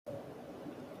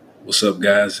What's up,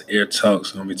 guys? Air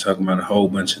Talks. Gonna be talking about a whole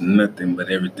bunch of nothing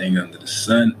but everything under the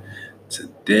sun.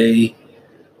 Today,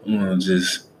 I'm gonna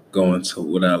just go into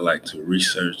what I like to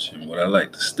research and what I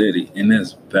like to study, and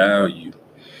that's value.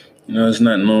 It's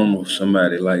not normal if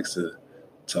somebody likes to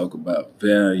talk about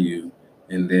value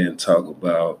and then talk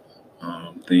about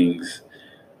things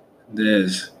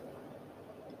that's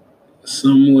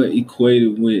somewhat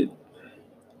equated with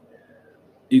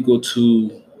equal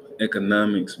to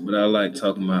economics, but I like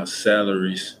talking about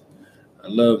salaries. I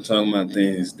love talking about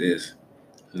things that's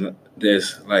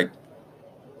like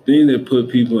things that put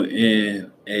people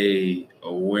in a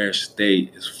aware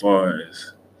state as far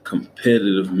as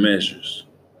competitive measures.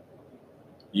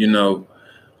 You know,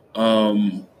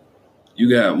 um, you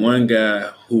got one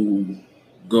guy who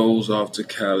goes off to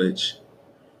college,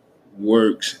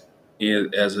 works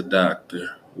as a doctor,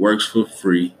 works for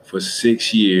free for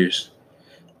 6 years,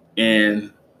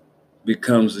 and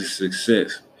becomes a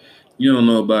success. You don't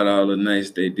know about all the nights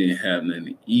they didn't have nothing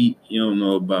to eat. You don't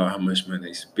know about how much money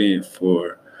they spent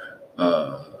for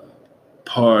uh,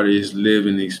 parties,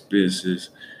 living expenses,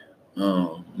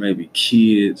 maybe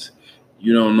kids.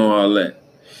 You don't know all that.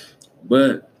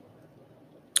 But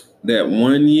that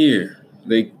 1 year,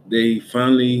 they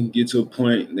finally get to a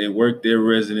point. They work their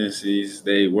residencies.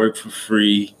 They work for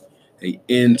free. They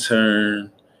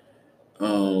intern.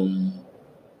 Um,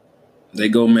 they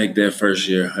go make their first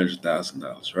year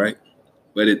 $100,000, right?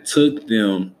 But it took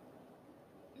them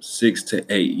 6 to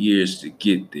 8 years to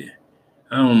get there.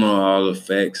 I don't know all the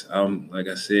facts. Like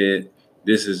I said,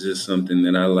 this is just something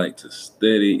that I like to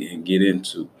study and get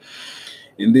into.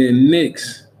 And then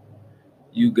next,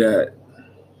 you got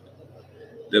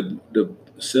the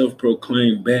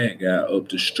self-proclaimed bad guy up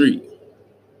the street.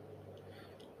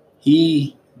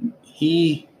 He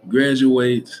he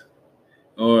graduates,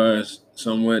 or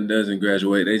someone doesn't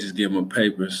graduate. They just give him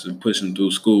papers and push him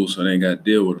through school, so they ain't got to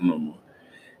deal with him no more.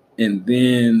 And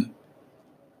then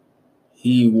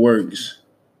he works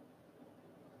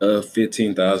a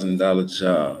 $15,000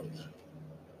 job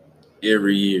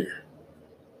every year,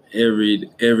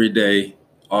 every day,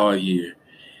 all year.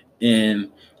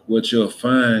 And what you'll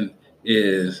find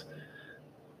is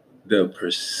the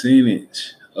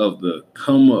percentage of the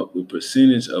come up, the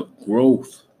percentage of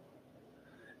growth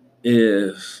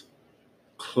is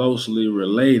closely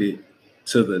related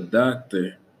to the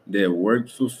doctor that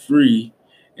worked for free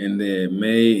and that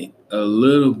made a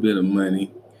little bit of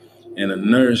money, and a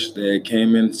nurse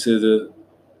that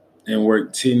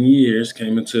worked 10 years,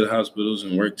 came into the hospitals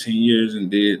and worked 10 years and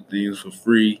did things for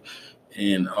free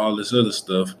and all this other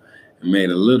stuff and made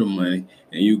a little money.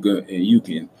 And you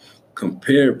can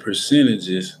compare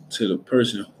percentages to the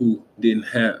person who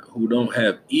don't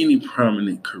have any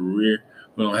prominent career,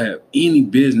 who don't have any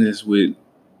business with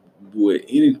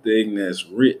anything that's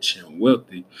rich and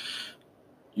wealthy.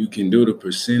 You can do the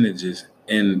percentages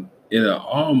and it'll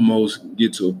almost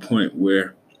get to a point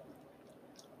where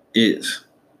it's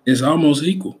almost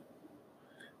equal.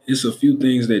 It's a few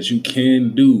things that you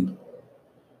can do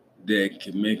that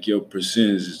can make your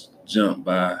percentages jump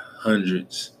by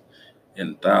hundreds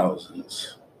and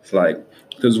thousands. It's like,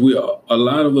 because a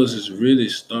lot of us is really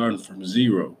starting from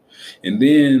zero, and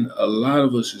then a lot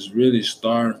of us is really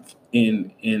starting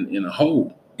in a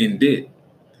hole, in debt.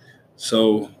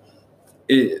 So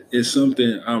it's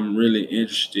something I'm really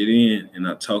interested in, and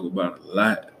I talk about a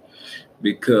lot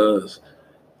because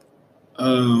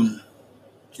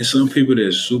there's some people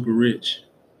that's super rich.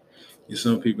 There's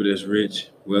some people that's rich,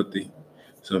 wealthy.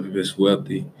 Some people that's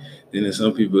wealthy. Then there's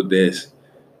some people that's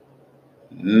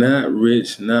not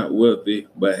rich, not wealthy,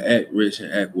 but act rich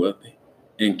and act wealthy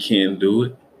and can do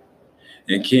it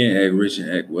and can act rich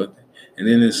and act wealthy. And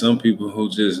then there's some people who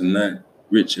just not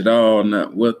rich at all,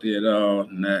 not wealthy at all,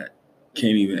 not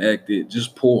can't even act it,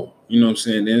 just poor. You know what I'm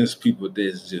saying? Then there's people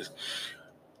that's just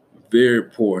very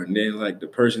poor. And then like the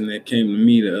person that came to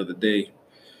me the other day,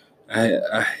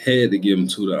 I had to give him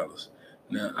 $2.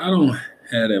 Now I don't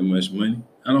have that much money.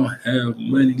 I don't have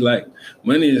money. Like,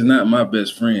 money is not my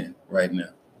best friend right now.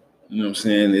 You know what I'm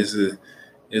saying?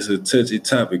 It's a touchy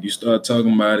topic. You start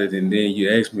talking about it and then you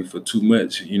ask me for too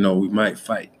much, we might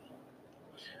fight.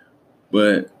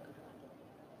 But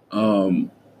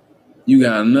you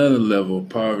got another level of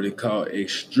poverty called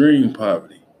extreme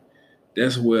poverty.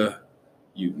 That's where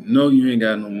you ain't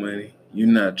got no money. You're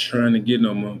not trying to get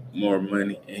no more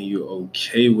money, and you're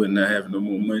okay with not having no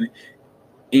more money.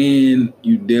 And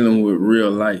you dealing with real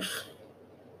life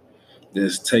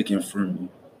that's taken from you.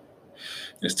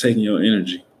 That's taking your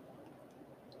energy.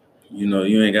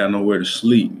 You ain't got nowhere to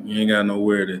sleep. You ain't got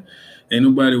nowhere to. Ain't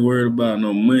nobody worried about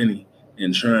no money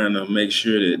and trying to make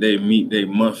sure that they meet their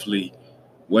monthly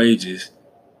wages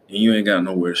and you ain't got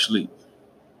nowhere to sleep,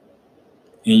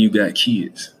 and you got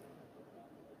kids.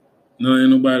 No, ain't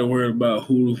nobody worried about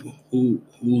who's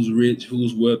rich,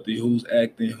 who's wealthy, who's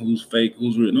acting, who's fake,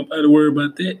 who's real. Nobody worried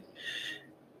about that.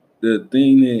 The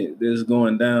thing that's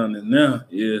going down now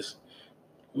is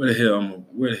where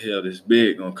the hell this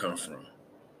bed gonna come from?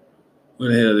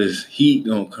 Where the hell this heat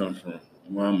gonna come from?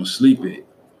 Where I'm gonna sleep at?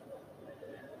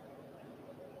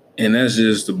 And that's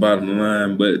just the bottom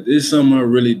line. But it's something I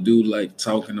really do like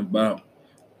talking about,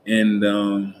 and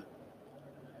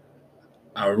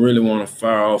I really want to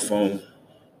fire off on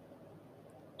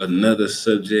another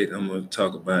subject. I'm gonna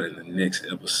talk about in the next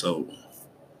episode.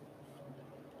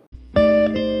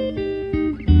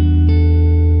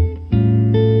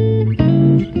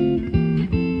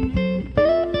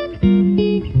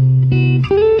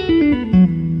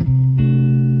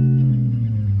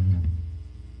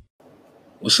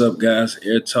 What's up, guys?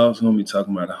 Air Talks. Gonna be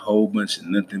talking about a whole bunch of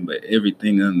nothing but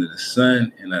everything under the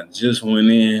sun. And I just went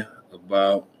in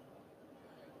about,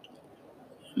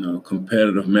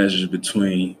 competitive measures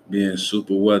between being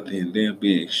super wealthy and then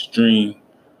being extremely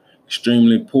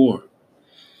poor.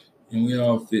 And we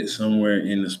all fit somewhere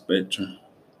in the spectrum.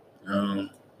 I'm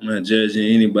not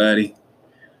judging anybody,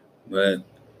 but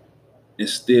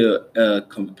it's still a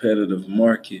competitive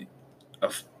market.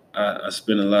 I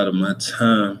spend a lot of my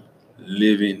time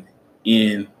living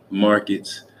in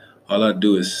markets. All I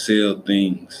do is sell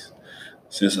things.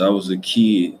 Since I was a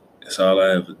kid, that's all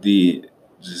I ever did,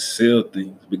 just sell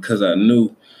things, because I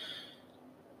knew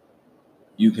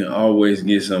you can always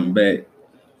get something back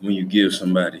when you give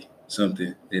somebody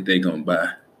something that they gonna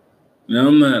buy. Now,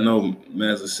 I'm not no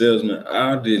master salesman.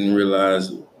 I didn't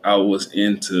realize I was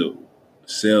into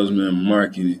salesman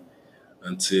marketing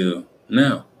until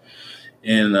now.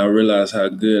 And I realized how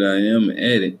good I am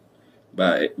at it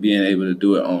by being able to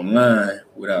do it online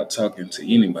without talking to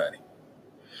anybody.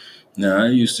 Now, I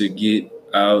used to get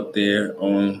out there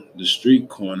on the street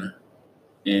corner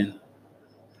and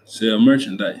sell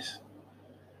merchandise.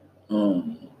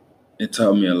 It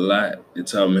taught me a lot. It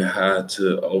taught me how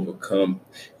to overcome.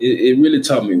 It really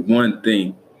taught me one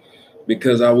thing,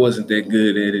 because I wasn't that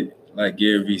good at it. Like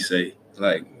Gary Vee say,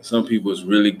 like some people is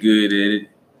really good at it,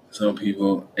 some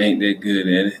people ain't that good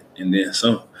at it, and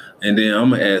then I'm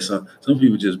gonna add some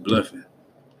people just bluffing.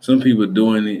 Some people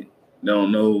doing it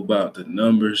don't know about the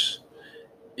numbers,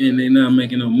 and they not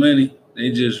making no money. They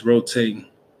just rotating.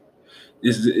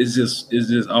 It's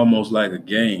just almost like a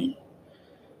game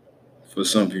for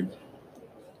some people,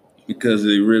 because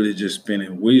they really just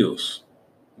spinning wheels.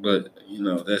 But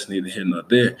that's neither here nor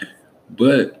there.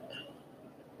 But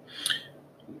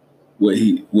what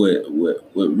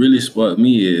really sparked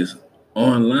me is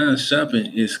online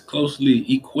shopping is closely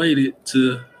equated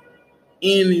to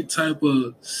any type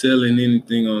of selling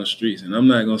anything on the streets. And I'm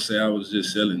not gonna say I was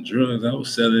just selling drugs. I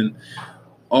was selling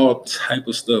all type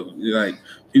of stuff. Like,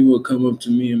 people would come up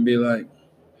to me and be like,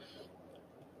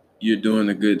 "You're doing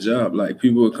a good job." Like,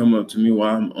 people would come up to me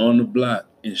while I'm on the block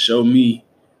and show me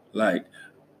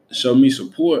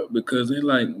support, because they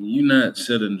like, "You're not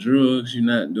selling drugs. You're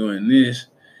not doing this."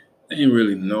 They didn't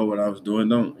really know what I was doing.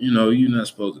 You're not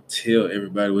supposed to tell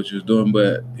everybody what you're doing,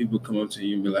 but people come up to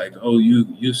you and be like, "Oh,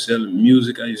 you're selling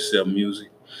music." I used to sell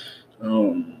music.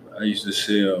 I used to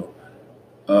sell,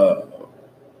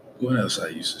 what else I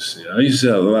used to sell? I used to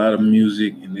sell a lot of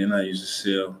music, and then I used to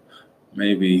sell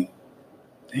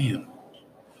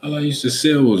all I used to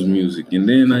sell was music, and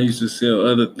then I used to sell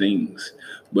other things,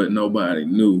 but nobody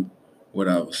knew what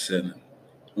I was selling.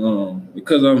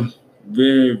 Because I'm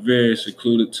very, very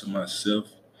secluded to myself.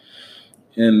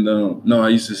 And no, I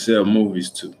used to sell movies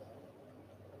too.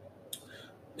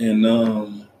 And a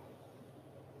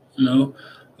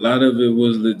lot of it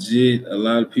was legit. A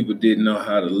lot of people didn't know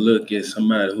how to look at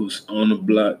somebody who's on the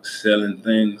block selling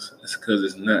things. It's because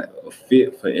it's not a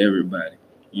fit for everybody.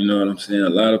 You know what I'm saying? A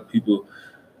lot of people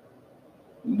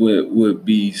would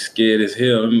be scared as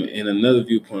hell. In another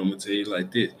viewpoint, I'm gonna tell you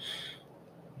like this: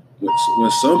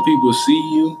 when some people see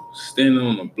you standing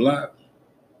on the block,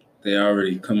 they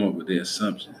already come up with their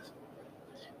assumptions,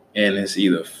 and it's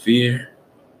either fear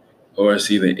or it's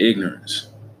either ignorance.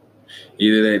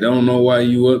 Either they don't know why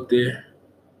you up there,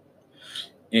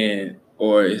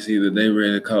 or it's either they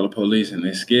ready to call the police and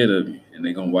they're scared of you and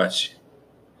they're gonna watch you.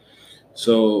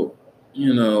 So,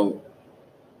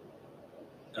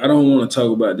 I don't want to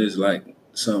talk about this like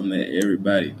something that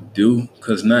everybody do,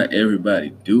 because not everybody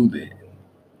do that.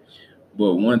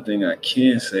 But one thing I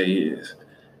can say is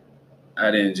I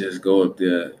didn't just go up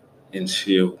there and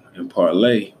chill and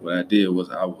parlay. What I did was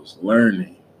I was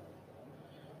learning.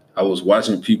 I was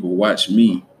watching people watch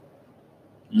me.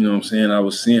 You know what I'm saying? I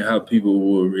was seeing how people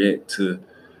will react to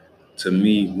to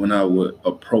me when I would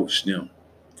approach them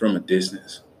from a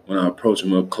distance, when I approach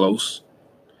them up close,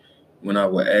 when I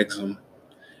would ask them,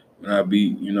 when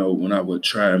I would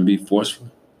try and be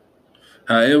forceful.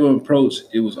 However approach,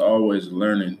 it was always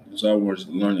learning. It was always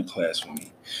a learning class for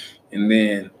me. And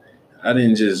then I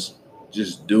didn't just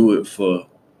do it for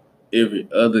every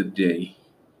other day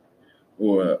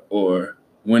or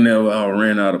whenever I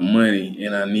ran out of money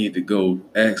and I need to go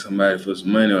ask somebody for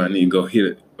some money, or I need to go hit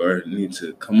it, or need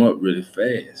to come up really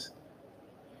fast.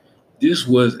 This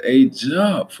was a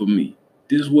job for me.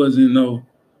 This wasn't no,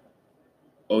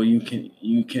 oh, you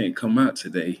can't come out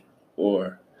today,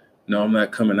 or no, I'm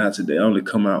not coming out today. I only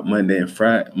come out Monday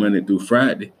through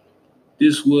Friday.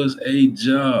 This was a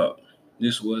job.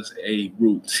 This was a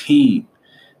routine.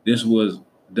 This was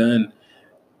done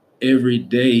every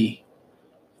day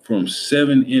from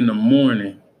 7 in the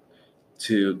morning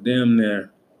till damn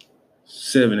near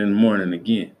 7 in the morning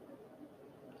again.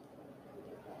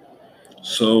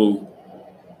 So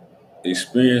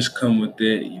experience come with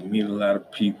that. You meet a lot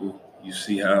of people. You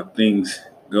see how things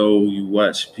go. You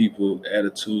watch people,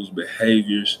 attitudes,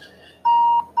 behaviors.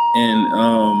 And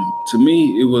to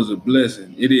me, it was a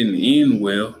blessing. It didn't end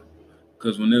well,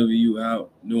 because whenever you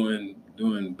out doing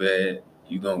bad,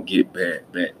 you gonna get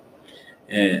bad back.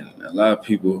 And a lot of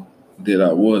people that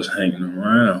I was hanging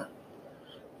around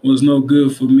was no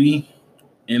good for me,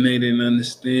 and they didn't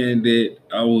understand that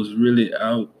I was really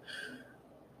out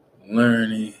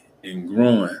learning and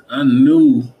growing. I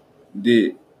knew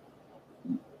that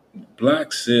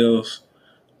block sales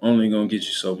only gonna get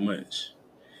you so much.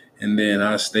 And then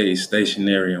I stayed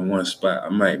stationary in one spot. I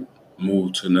might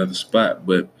move to another spot,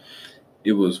 but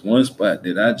it was one spot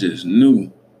that I just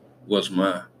knew was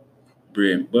my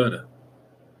bread and butter.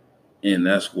 And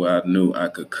that's where I knew I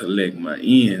could collect my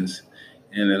ends.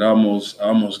 And it almost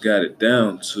got it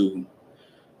down to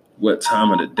what time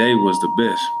of the day was the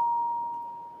best.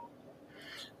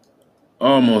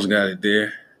 Almost got it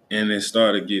there. And it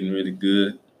started getting really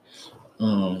good.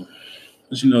 But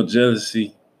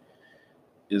jealousy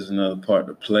is another part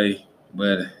to play,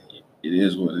 but it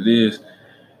is what it is.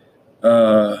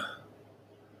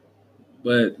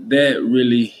 But that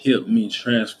really helped me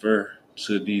transfer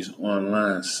to these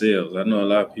online sales. I know a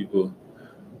lot of people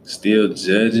still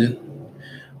judging,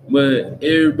 but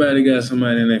everybody got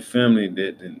somebody in their family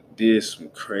that did some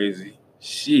crazy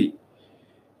shit.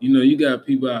 You got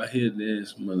people out here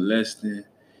that's molesting.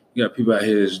 You got people out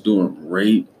here that's doing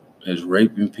rape, that's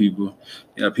raping people.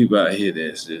 You got people out here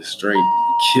that's just straight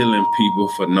killing people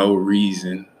for no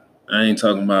reason. I ain't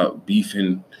talking about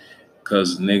beefing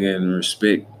because nigga and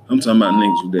respect. I'm talking about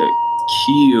niggas that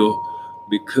kill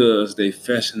because they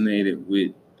fascinated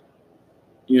with,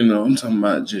 I'm talking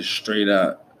about just straight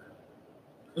out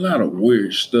a lot of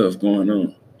weird stuff going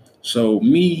on. So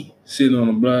me sitting on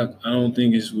the block, I don't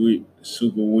think it's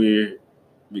super weird,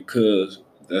 because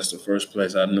that's the first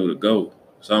place I knew to go.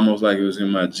 It's almost like it was in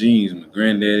my genes. My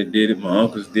granddaddy did it, my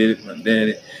uncles did it, my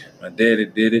daddy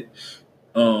did it.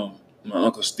 My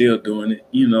uncle's still doing it.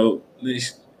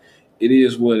 It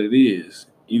is what it is.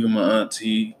 Even my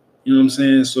auntie, you know what I'm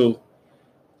saying? So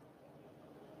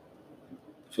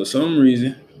for some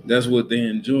reason, that's what they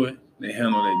enjoy. They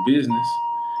handle their business.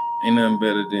 Ain't nothing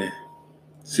better than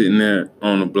sitting there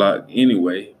on the block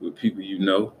anyway with people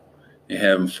and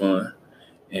having fun.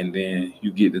 And then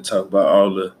you get to talk about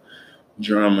all the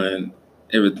drama and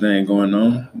everything going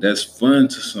on. That's fun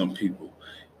to some people.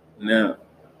 Now,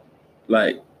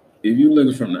 like, if you're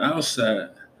looking from the outside,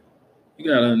 you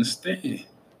gotta understand.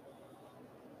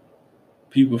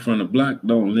 People from the block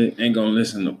ain't gonna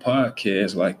listen to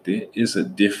podcasts like that. It's a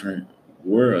different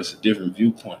world. It's a different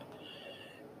viewpoint.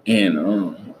 And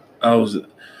I was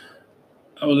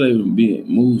able to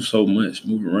move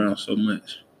around so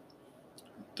much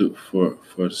for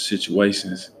the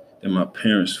situations that my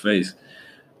parents face,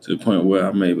 to the point where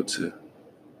I'm able to,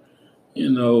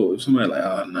 if somebody like,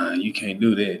 oh nah, you can't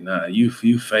do that. Nah, you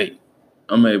fake.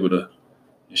 I'm able to,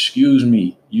 excuse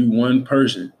me, you one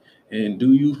person, and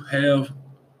do you have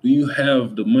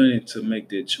the money to make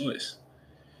that choice?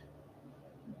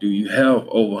 Do you have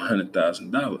over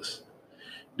 $100,000?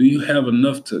 Do you have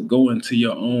enough to go into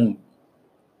your own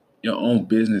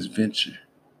business venture?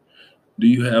 Do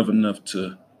you have enough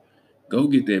to go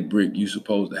get that brick you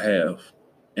supposed to have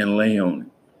and lay on it?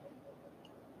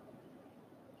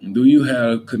 Do you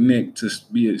have connect to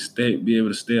be able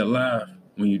to stay alive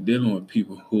when you're dealing with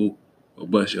people who will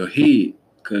bust your head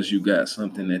because you got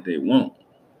something that they want?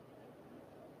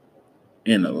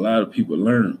 And a lot of people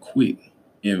learn quick,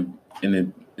 and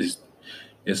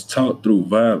it's taught through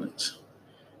violence.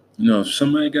 If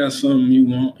somebody got something you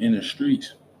want in the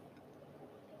streets,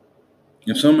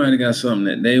 If somebody got something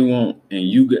that they want and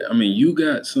you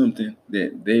got something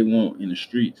that they want in the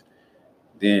streets,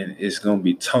 then it's gonna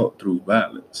be taught through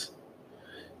violence.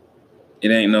 It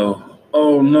ain't no,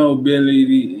 oh no,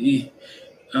 Billy,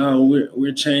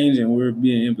 we're changing, we're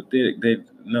being empathetic.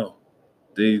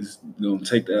 They just gonna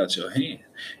take that out your hand,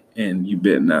 and you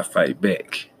better not fight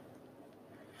back.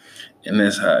 And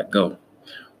that's how it go.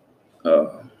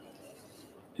 Uh,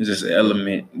 it's just an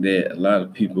element that a lot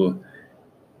of people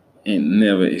ain't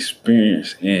never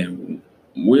experienced and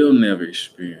will never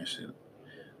experience it.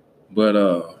 But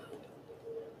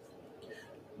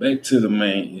back to the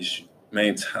main issue,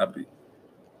 main topic.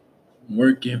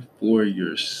 Working for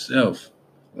yourself.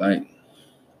 Like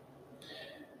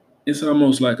it's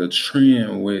almost like a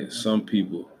trend with some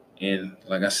people. And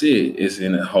like I said, it's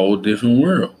in a whole different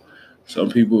world. Some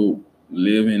people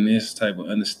live in this type of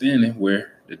understanding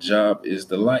where the job is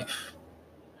the life.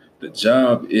 The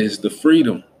job is the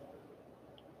freedom.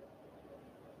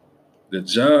 The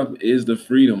job is the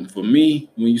freedom. For me,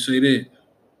 when you say that,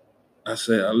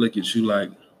 I look at you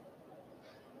like,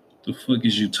 the fuck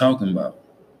is you talking about?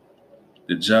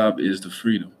 The job is the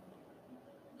freedom.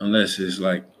 Unless it's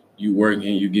like you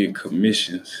working, you get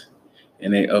commissions,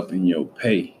 and they up in your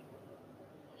pay.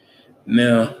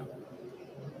 Now,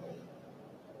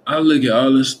 I look at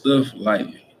all this stuff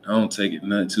lightly. I don't take it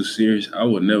nothing too serious. I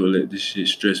would never let this shit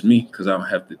stress me because I don't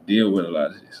have to deal with a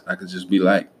lot of this. I could just be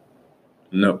like,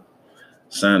 no,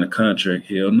 sign a contract.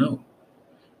 Hell no.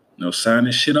 No, sign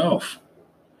this shit off.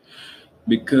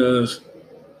 Because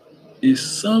in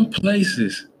some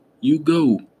places you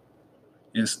go,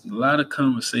 and a lot of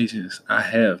conversations I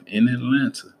have in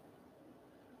Atlanta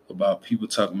about people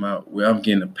talking about where I'm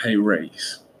getting a pay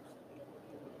raise.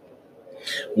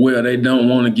 Well, they don't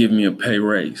want to give me a pay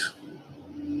raise.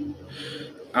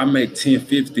 I make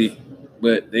 1050,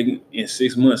 but they in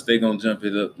 6 months they gonna jump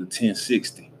it up to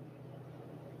 1060.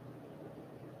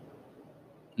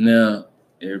 Now,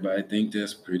 everybody think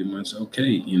that's pretty much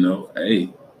okay,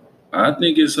 Hey, I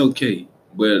think it's okay,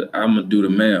 but I'm gonna do the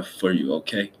math for you,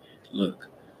 okay? Look,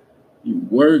 you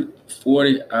work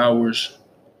 40 hours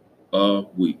a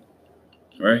week,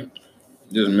 right?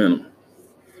 Just minimum.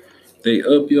 They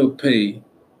up your pay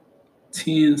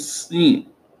 10 cents.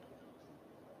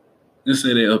 Let's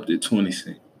say they upped it 20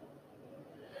 cents.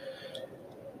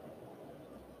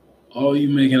 All you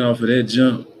making off of that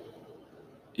jump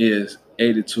is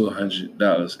 $80 to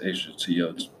 $100 extra to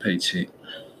your paycheck.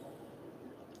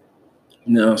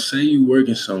 Now, say you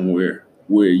working somewhere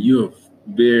where you're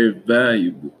very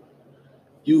valuable.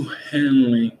 You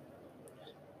handling,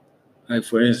 like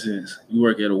for instance, you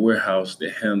work at a warehouse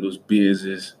that handles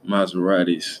Benzes,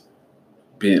 Maseratis,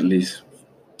 Bentleys,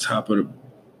 top of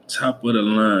the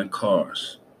line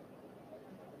cars,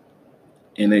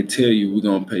 and they tell you we're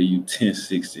gonna pay you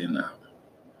 1060 an hour.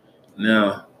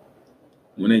 Now,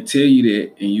 when they tell you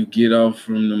that and you get off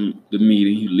from the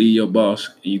meeting, you leave your boss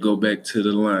and you go back to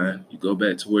the line, you go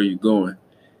back to where you're going,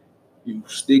 you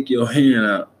stick your hand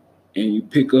out and you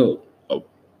pick up a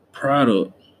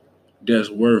product that's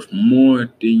worth more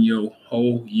than your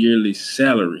whole yearly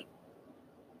salary.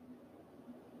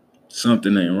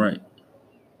 Something ain't right.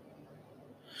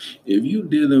 If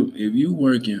you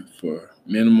working for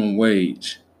minimum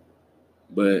wage,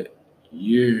 but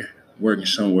you're working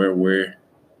somewhere where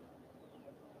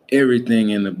everything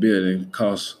in the building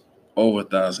costs over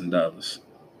 $1,000.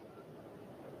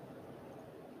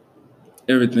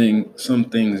 Everything, some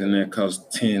things in there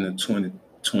cost 10 to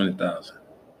 20,000.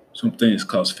 Some things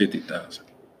cost 50,000.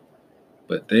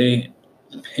 But they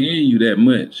paying you that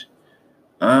much.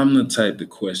 I'm the type to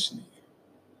question it.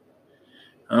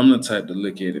 I'm the type to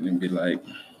look at it and be like,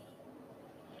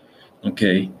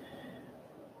 okay,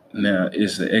 now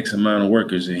it's the X amount of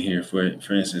workers in here. For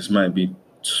instance, might be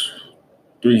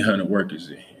 300 workers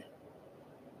in here.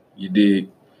 You dig?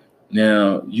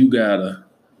 Now you gotta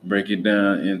break it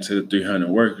down into the 300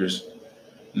 workers.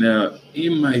 Now it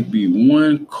might be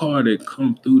one car that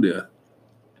come through there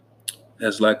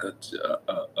that's like a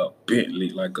Bentley,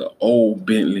 like an old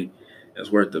Bentley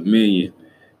that's worth $1 million,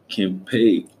 can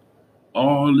pay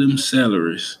all them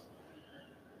salaries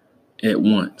at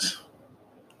once,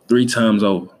 3 times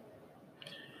over.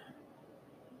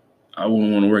 I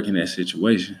wouldn't want to work in that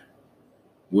situation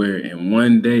where in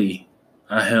one day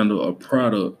I handle a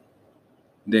product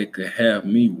that could have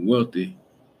me wealthy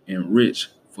and rich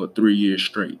for 3 years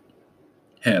straight.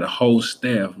 Had a whole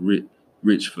staff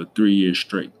rich for 3 years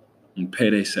straight and pay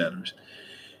their salaries.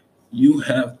 You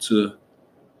have to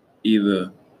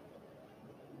either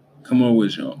come up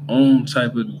with your own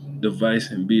type of device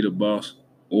and be the boss,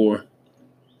 or,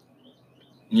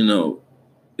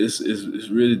 it's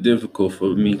really difficult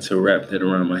for me to wrap that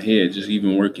around my head. Just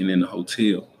even working in a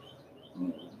hotel,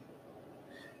 um,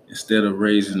 instead of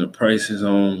raising the prices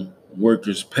on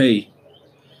workers' pay,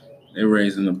 they're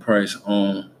raising the price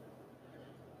on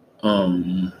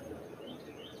um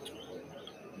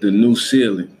the new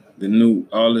ceiling, the new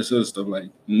all this other stuff like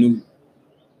new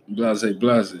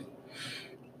blase.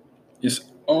 It's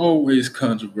always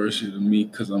controversial to me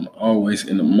because I'm always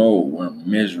in a mode where I'm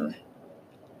measuring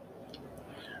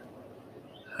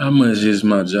how much is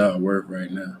my job worth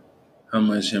right now. How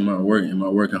much am I working? Am I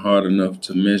working hard enough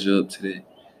to measure up to that?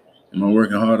 Am I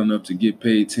working hard enough to get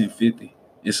paid $10.50?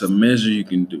 It's a measure you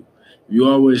can do. If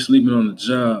you're always sleeping on the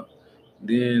job,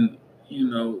 then you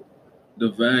know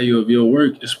the value of your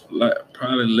work is like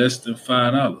probably less than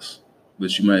 $5,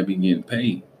 but you might be getting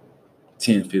paid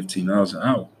 $10, $15 an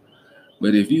hour.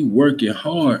 But if you working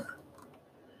hard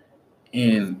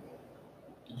and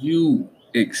you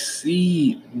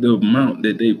exceed the amount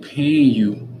that they paying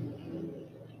you,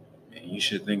 man, you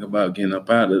should think about getting up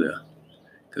out of there.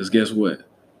 Because guess what?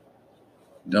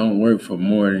 Don't work for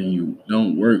more than you.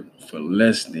 Don't work for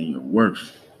less than you're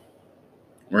worth.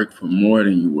 Work for more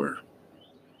than you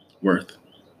worth.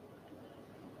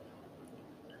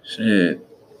 Shit,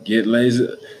 get lazy.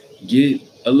 Get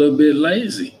a little bit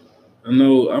lazy. I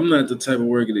know I'm not the type of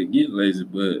worker that get lazy,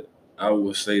 but I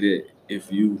would say that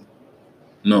if you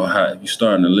know how you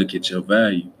starting to look at your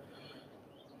value,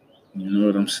 you know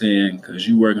what I'm saying? Because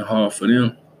you working hard for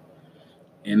them,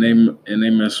 and they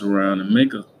mess around and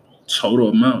make a total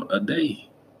amount a day.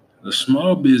 The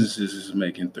small businesses is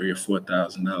making $3,000 or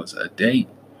 $4,000 a day.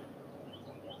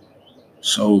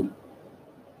 So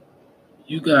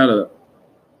you gotta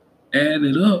add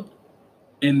it up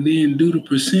and then do the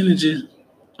percentages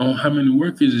on how many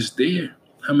workers is there,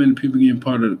 how many people getting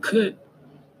part of the cut,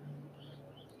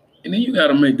 and then you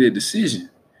gotta make that decision.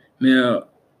 Now,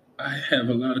 I have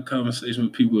a lot of conversation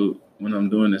with people when I'm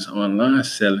doing this online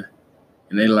selling,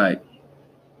 and they like,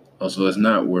 oh, so it's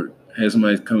not work. I had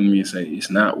somebody come to me and say, it's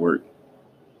not work.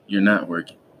 You're not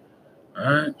working.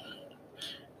 All right.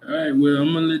 All right. Well,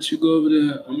 I'm gonna let you go over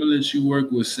there. I'm gonna let you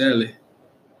work with Sally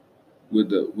with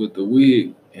the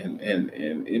wig, and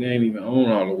it ain't even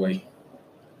on all the way.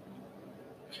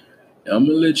 I'm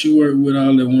gonna let you work with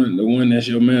all the one that's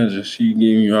your manager. She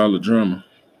giving you all the drama,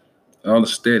 all the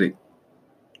static,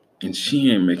 and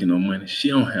she ain't making no money. She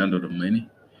don't handle the money.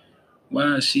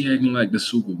 Why is she acting like the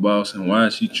super boss, and why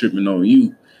is she tripping on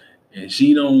you? And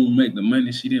she don't make the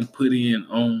money she didn't put in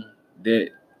on that.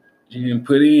 She didn't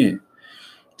put in.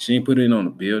 She ain't put in on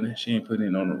the building. She ain't put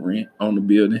in on the rent on the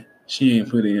building. She ain't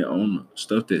put in on the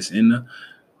stuff that's in there.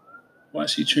 Why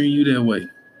she treating you that way?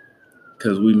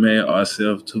 Because we made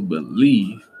ourselves to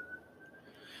believe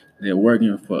that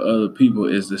working for other people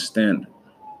is the standard.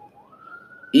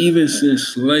 Even since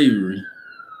slavery,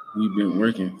 we've been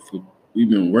working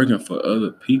for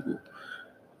other people.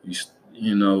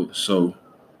 So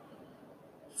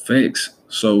facts.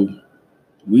 So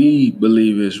we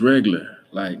believe it's regular.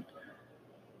 Like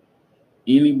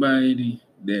anybody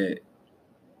that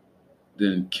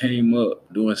then came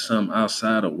up doing something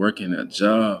outside of working a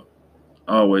job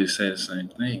always say the same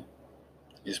thing.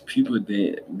 It's people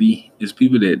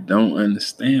that don't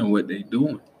understand what they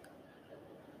doing.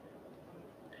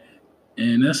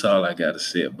 And that's all I gotta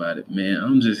say about it, man.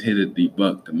 I'm just here to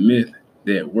debunk the myth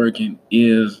that working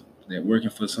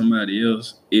for somebody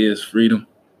else is freedom.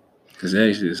 Because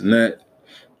actually it's not,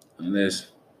 unless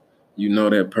you know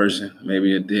that person,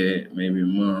 maybe a dad, maybe a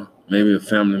mom, maybe a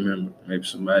family member, maybe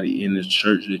somebody in the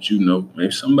church that you know,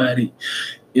 maybe somebody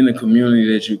in the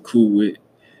community that you're cool with.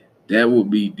 That would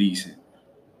be decent.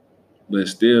 But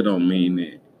still don't mean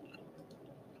that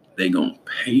they gonna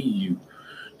pay you.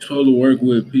 You're supposed to work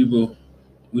with people.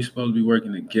 We're supposed to be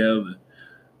working together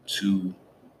to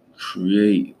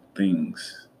create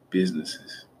things,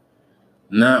 businesses.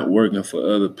 Not working for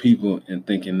other people and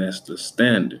thinking that's the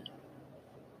standard.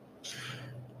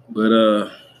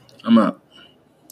 But